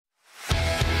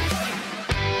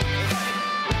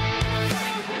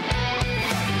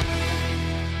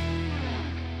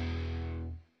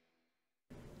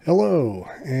Hello,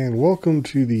 and welcome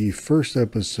to the first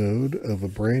episode of a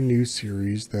brand new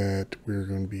series that we're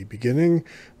going to be beginning,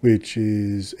 which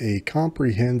is a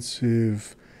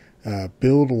comprehensive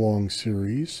build-along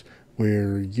series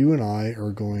where you and I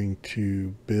are going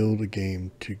to build a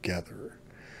game together.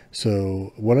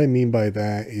 So what I mean by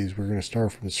that is we're going to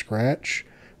start from scratch.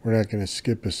 We're not going to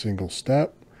skip a single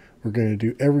step. We're going to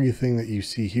do everything that you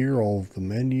see here, all of the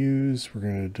menus. We're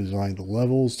going to design the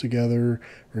levels together.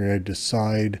 We're going to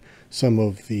decide some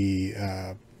of the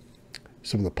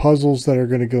puzzles that are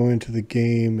going to go into the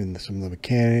game and some of the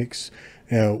mechanics.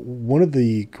 Now, one of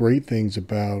the great things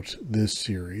about this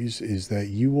series is that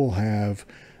you will have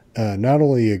not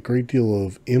only a great deal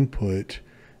of input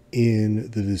in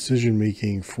the decision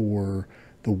making for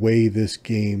the way this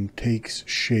game takes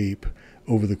shape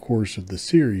over the course of the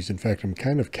series. In fact, I'm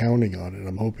kind of counting on it.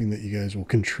 I'm hoping that you guys will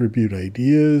contribute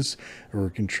ideas or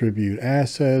contribute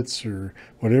assets or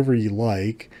whatever you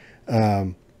like,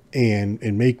 and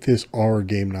make this our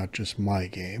game, not just my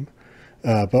game.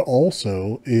 But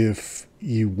also, if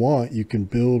you want, you can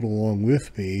build along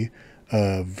with me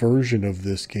a version of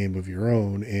this game of your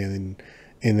own, and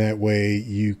in that way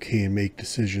you can make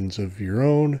decisions of your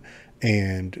own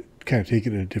and kind of take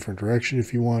it in a different direction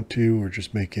if you want to, or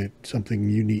just make it something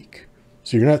unique.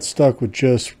 So you're not stuck with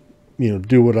just,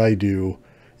 do what I do.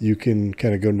 You can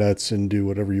kind of go nuts and do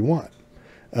whatever you want.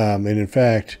 And in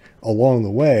fact, along the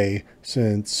way,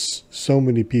 since so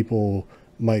many people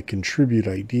might contribute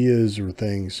ideas or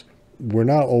things, we're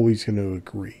not always going to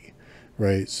agree,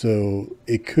 right? So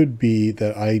it could be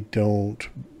that I don't,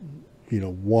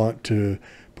 want to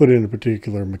put in a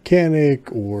particular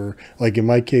mechanic, or like in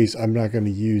my case, I'm not going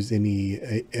to use any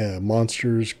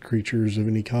monsters, creatures of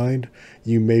any kind.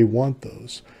 You may want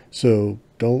those. So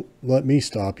don't let me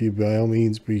stop you. By all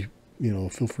means, feel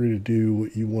free to do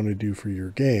what you want to do for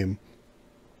your game,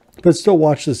 but still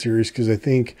watch the series, because I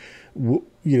think,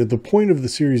 the point of the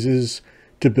series is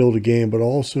to build a game, but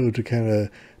also to kind of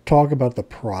talk about the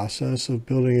process of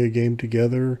building a game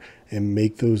together and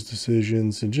make those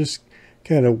decisions and just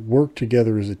kind of work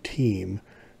together as a team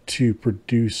to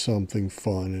produce something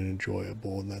fun and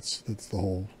enjoyable. And that's the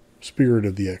whole spirit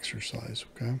of the exercise.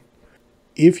 Okay.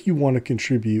 If you want to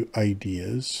contribute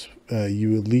ideas,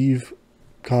 you would leave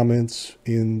comments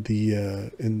in the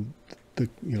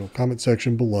comment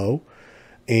section below.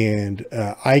 And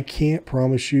I can't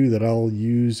promise you that I'll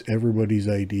use everybody's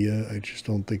idea. I just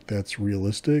don't think that's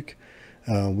realistic.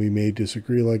 We may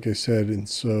disagree, like I said, and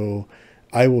so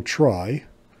I will try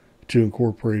to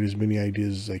incorporate as many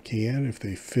ideas as I can if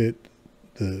they fit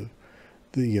the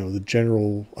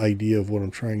general idea of what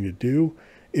I'm trying to do.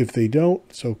 If they don't,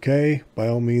 it's okay. By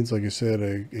all means, like I said,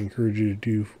 I encourage you to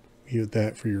do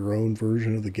that for your own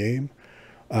version of the game.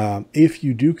 If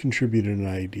you do contribute an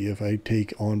idea, if I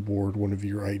take on board one of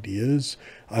your ideas,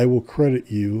 I will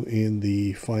credit you in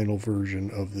the final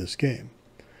version of this game.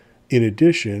 In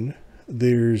addition,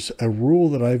 there's a rule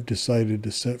that I've decided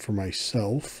to set for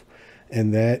myself,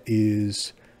 and that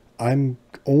is I'm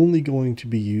only going to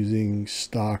be using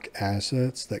stock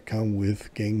assets that come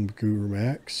with GameGuru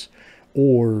Max,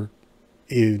 or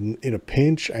in a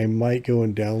pinch, I might go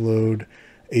and download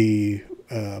a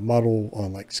model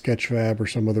on like Sketchfab or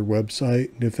some other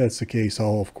website. And if that's the case,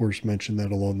 I'll of course mention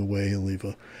that along the way and leave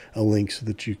a link so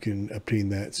that you can obtain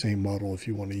that same model if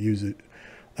you want to use it.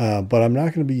 But I'm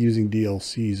not going to be using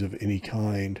DLCs of any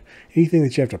kind, anything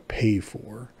that you have to pay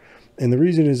for. And the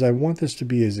reason is I want this to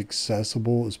be as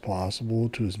accessible as possible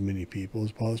to as many people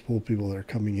as possible, people that are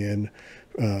coming in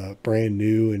brand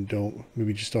new and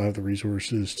maybe just don't have the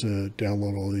resources to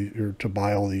download all these or to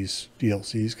buy all these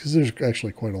DLCs, because there's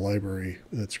actually quite a library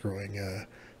that's growing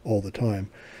all the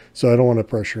time. So I don't want to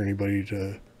pressure anybody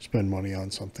to spend money on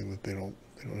something that they don't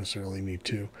necessarily need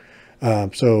to.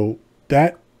 So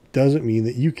that doesn't mean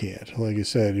that you can't. Like I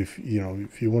said, if you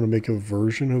want to make a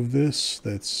version of this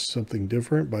that's something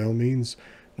different, by all means,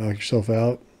 knock yourself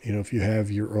out. If you have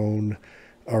your own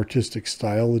artistic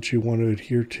style that you want to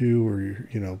adhere to,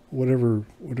 or whatever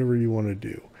you want to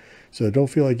do. So don't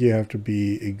feel like you have to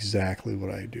be exactly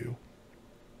what I do.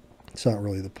 It's not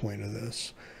really the point of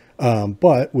this.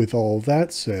 But with all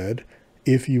that said,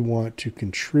 if you want to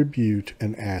contribute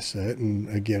an asset, and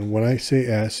again, when I say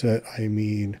asset, I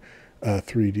mean a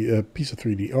piece of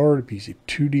 3D art, a piece of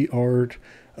 2D art,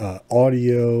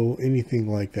 audio,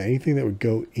 anything like that, anything that would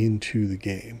go into the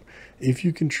game. If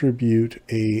you contribute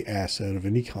a asset of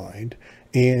any kind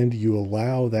and you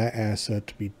allow that asset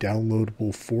to be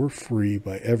downloadable for free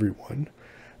by everyone,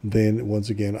 then once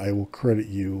again, I will credit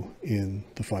you in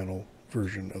the final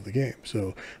version of the game.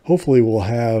 So hopefully we'll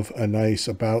have a nice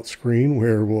about screen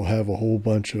where we'll have a whole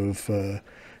bunch of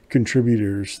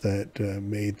contributors that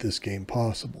made this game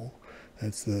possible.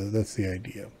 That's the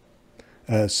idea.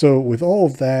 So with all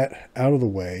of that out of the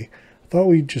way, I thought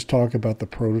we'd just talk about the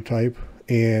prototype,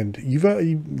 and you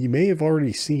may have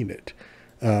already seen it.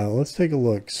 Let's take a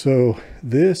look. So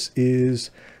this is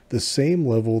the same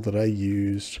level that I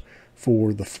used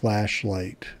for the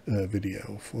flashlight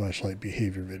flashlight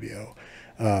behavior video.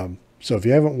 So if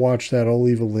you haven't watched that, I'll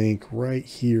leave a link right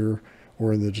here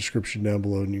or in the description down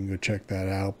below, and you can go check that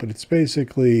out. But it's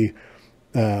basically,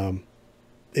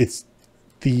 it's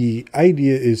the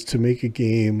idea is to make a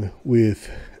game with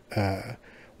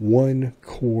one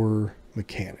core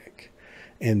mechanic,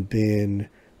 and then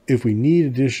if we need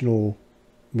additional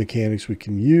mechanics, we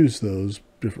can use those.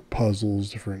 Different puzzles,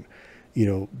 different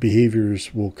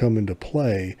behaviors will come into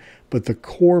play, but the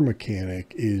core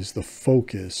mechanic is the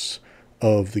focus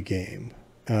of the game.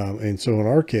 And so in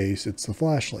our case, it's the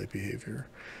flashlight behavior.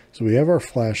 So we have our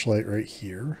flashlight right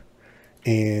here,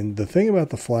 and the thing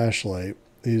about the flashlight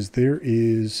is there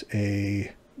is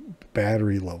a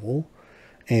battery level,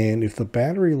 and if the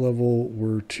battery level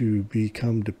were to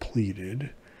become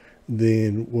depleted,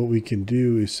 then what we can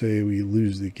do is say we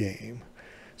lose the game.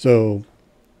 So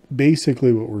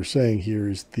basically what we're saying here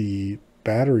is the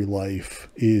battery life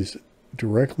is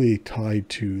directly tied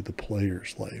to the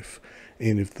player's life.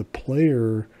 And if the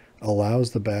player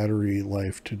allows the battery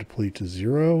life to deplete to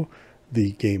 0,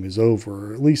 the game is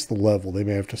over, or at least the level. They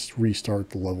may have to restart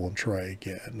the level and try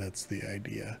again. That's the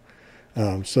idea.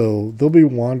 So they'll be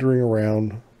wandering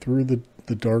around through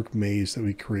the dark maze that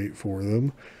we create for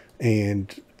them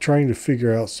and trying to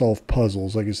figure out, solve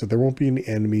puzzles. Like I said, there won't be any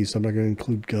enemies. I'm not going to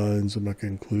include guns. I'm not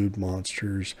going to include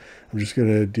monsters. I'm just going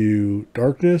to do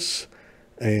darkness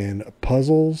and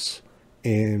puzzles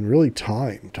and really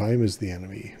time. Time is the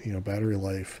enemy. Battery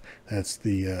life, that's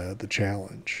the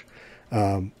challenge.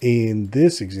 In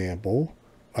this example,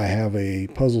 I have a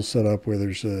puzzle set up where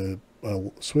there's a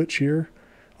switch here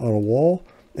on a wall,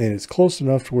 and it's close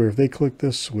enough to where if they click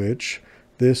this switch,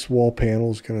 this wall panel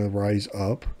is going to rise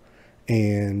up,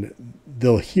 and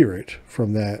they'll hear it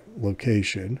from that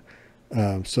location.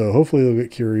 So hopefully they'll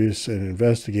get curious and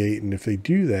investigate, and if they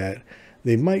do that,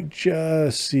 they might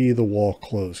just see the wall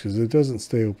close because it doesn't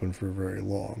stay open for very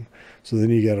long. So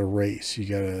then you got to race. You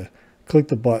got to click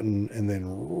the button and then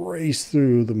race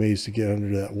through the maze to get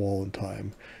under that wall in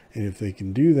time. And if they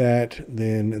can do that,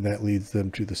 then that leads them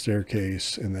to the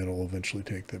staircase, and that'll eventually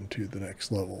take them to the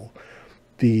next level.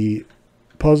 The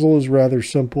puzzle is rather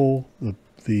simple.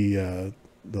 The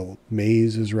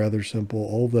maze is rather simple.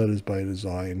 All of that is by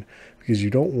design because you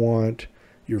don't want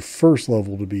your first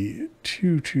level to be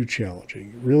too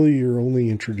challenging. Really, you're only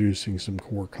introducing some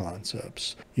core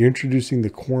concepts. You're introducing the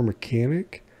core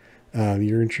mechanic.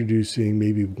 You're introducing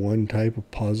maybe one type of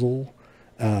puzzle,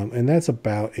 and that's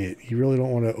about it. You really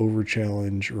don't want to over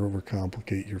challenge or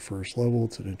overcomplicate your first level.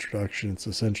 It's an introduction. It's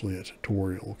essentially a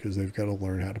tutorial because they've got to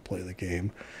learn how to play the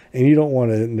game, and you don't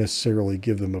want to necessarily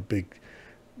give them a big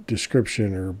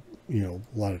description or a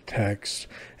lot of text.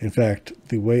 In fact,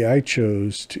 the way I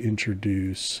chose to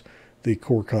introduce the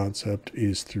core concept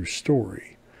is through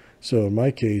story. So in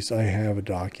my case, I have a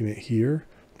document here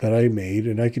that I made,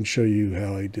 and I can show you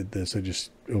how I did this. I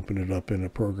just opened it up in a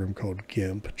program called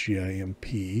GIMP,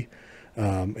 G-I-M-P,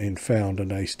 and found a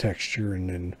nice texture, and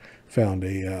then found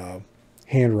a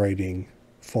handwriting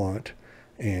font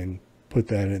and put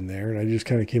that in there. And I just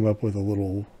kind of came up with a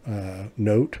little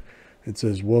note. It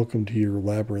says, "Welcome to your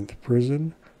labyrinth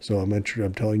prison." So I'm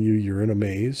telling you, you're in a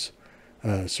maze.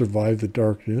 Survive the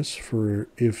darkness, for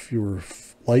if your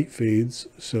light fades,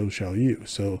 so shall you.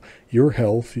 So your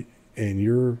health and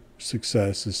your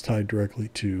success is tied directly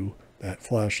to that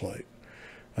flashlight.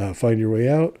 Find your way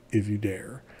out if you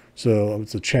dare. So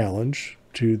it's a challenge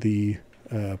to the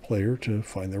player to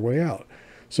find their way out.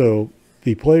 So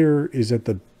the player is at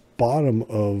the bottom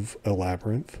of a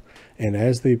labyrinth, and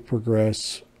as they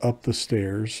progress up the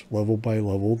stairs, level by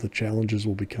level, the challenges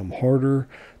will become harder.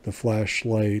 The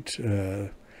flashlight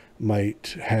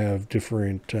might have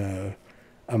different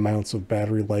amounts of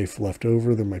battery life left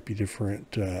over. There might be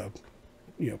different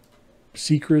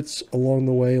secrets along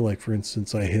the way. Like, for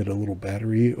instance, I hid a little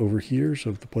battery over here, so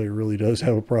if the player really does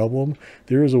have a problem,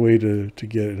 there is a way to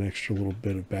get an extra little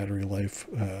bit of battery life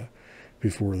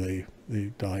before they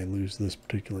die and lose this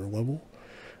particular level.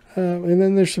 And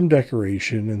then there's some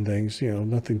decoration and things,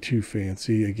 nothing too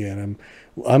fancy. Again,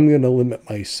 I'm going to limit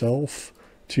myself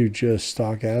to just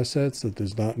stock assets. That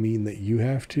does not mean that you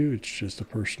have to. It's just a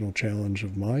personal challenge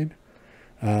of mine.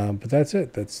 But that's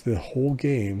it. That's the whole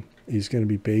game is going to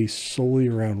be based solely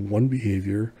around one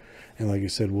behavior. And like I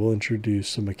said, we'll introduce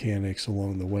some mechanics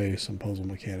along the way, some puzzle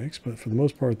mechanics. But for the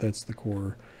most part, that's the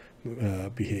core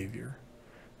behavior.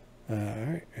 All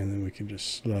right, and then we can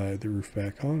just slide the roof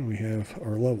back on. We have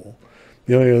our level.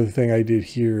 The only other thing I did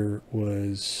here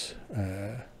was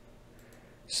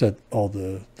set all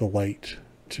the light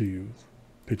to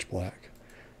pitch black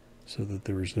so that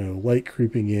there was no light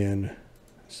creeping in.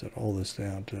 Set all this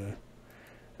down to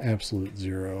absolute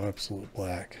zero, absolute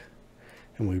black.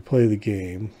 And we play the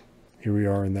game. Here we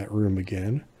are in that room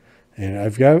again. And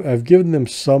I've given them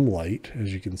some light,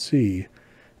 as you can see.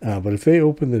 But if they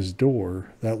open this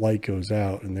door, that light goes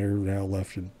out and they're now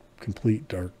left in complete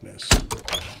darkness.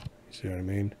 You see what I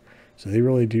mean? So they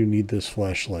really do need this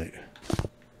flashlight.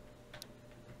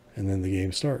 And then the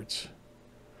game starts.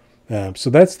 So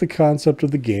that's the concept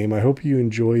of the game. I hope you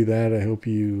enjoy that. I hope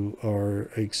you are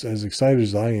as excited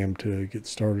as I am to get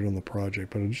started on the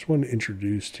project. But I just wanted to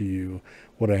introduce to you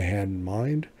what I had in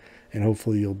mind. And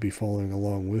hopefully you'll be following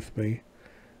along with me.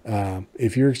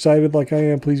 If you're excited like I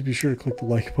am, please be sure to click the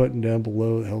like button down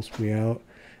below. It helps me out.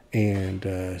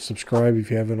 And subscribe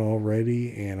if you haven't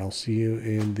already. And I'll see you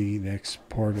in the next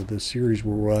part of this series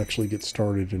where we'll actually get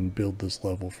started and build this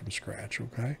level from scratch,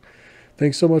 okay?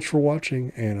 Thanks so much for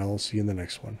watching, and I'll see you in the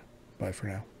next one. Bye for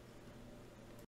now.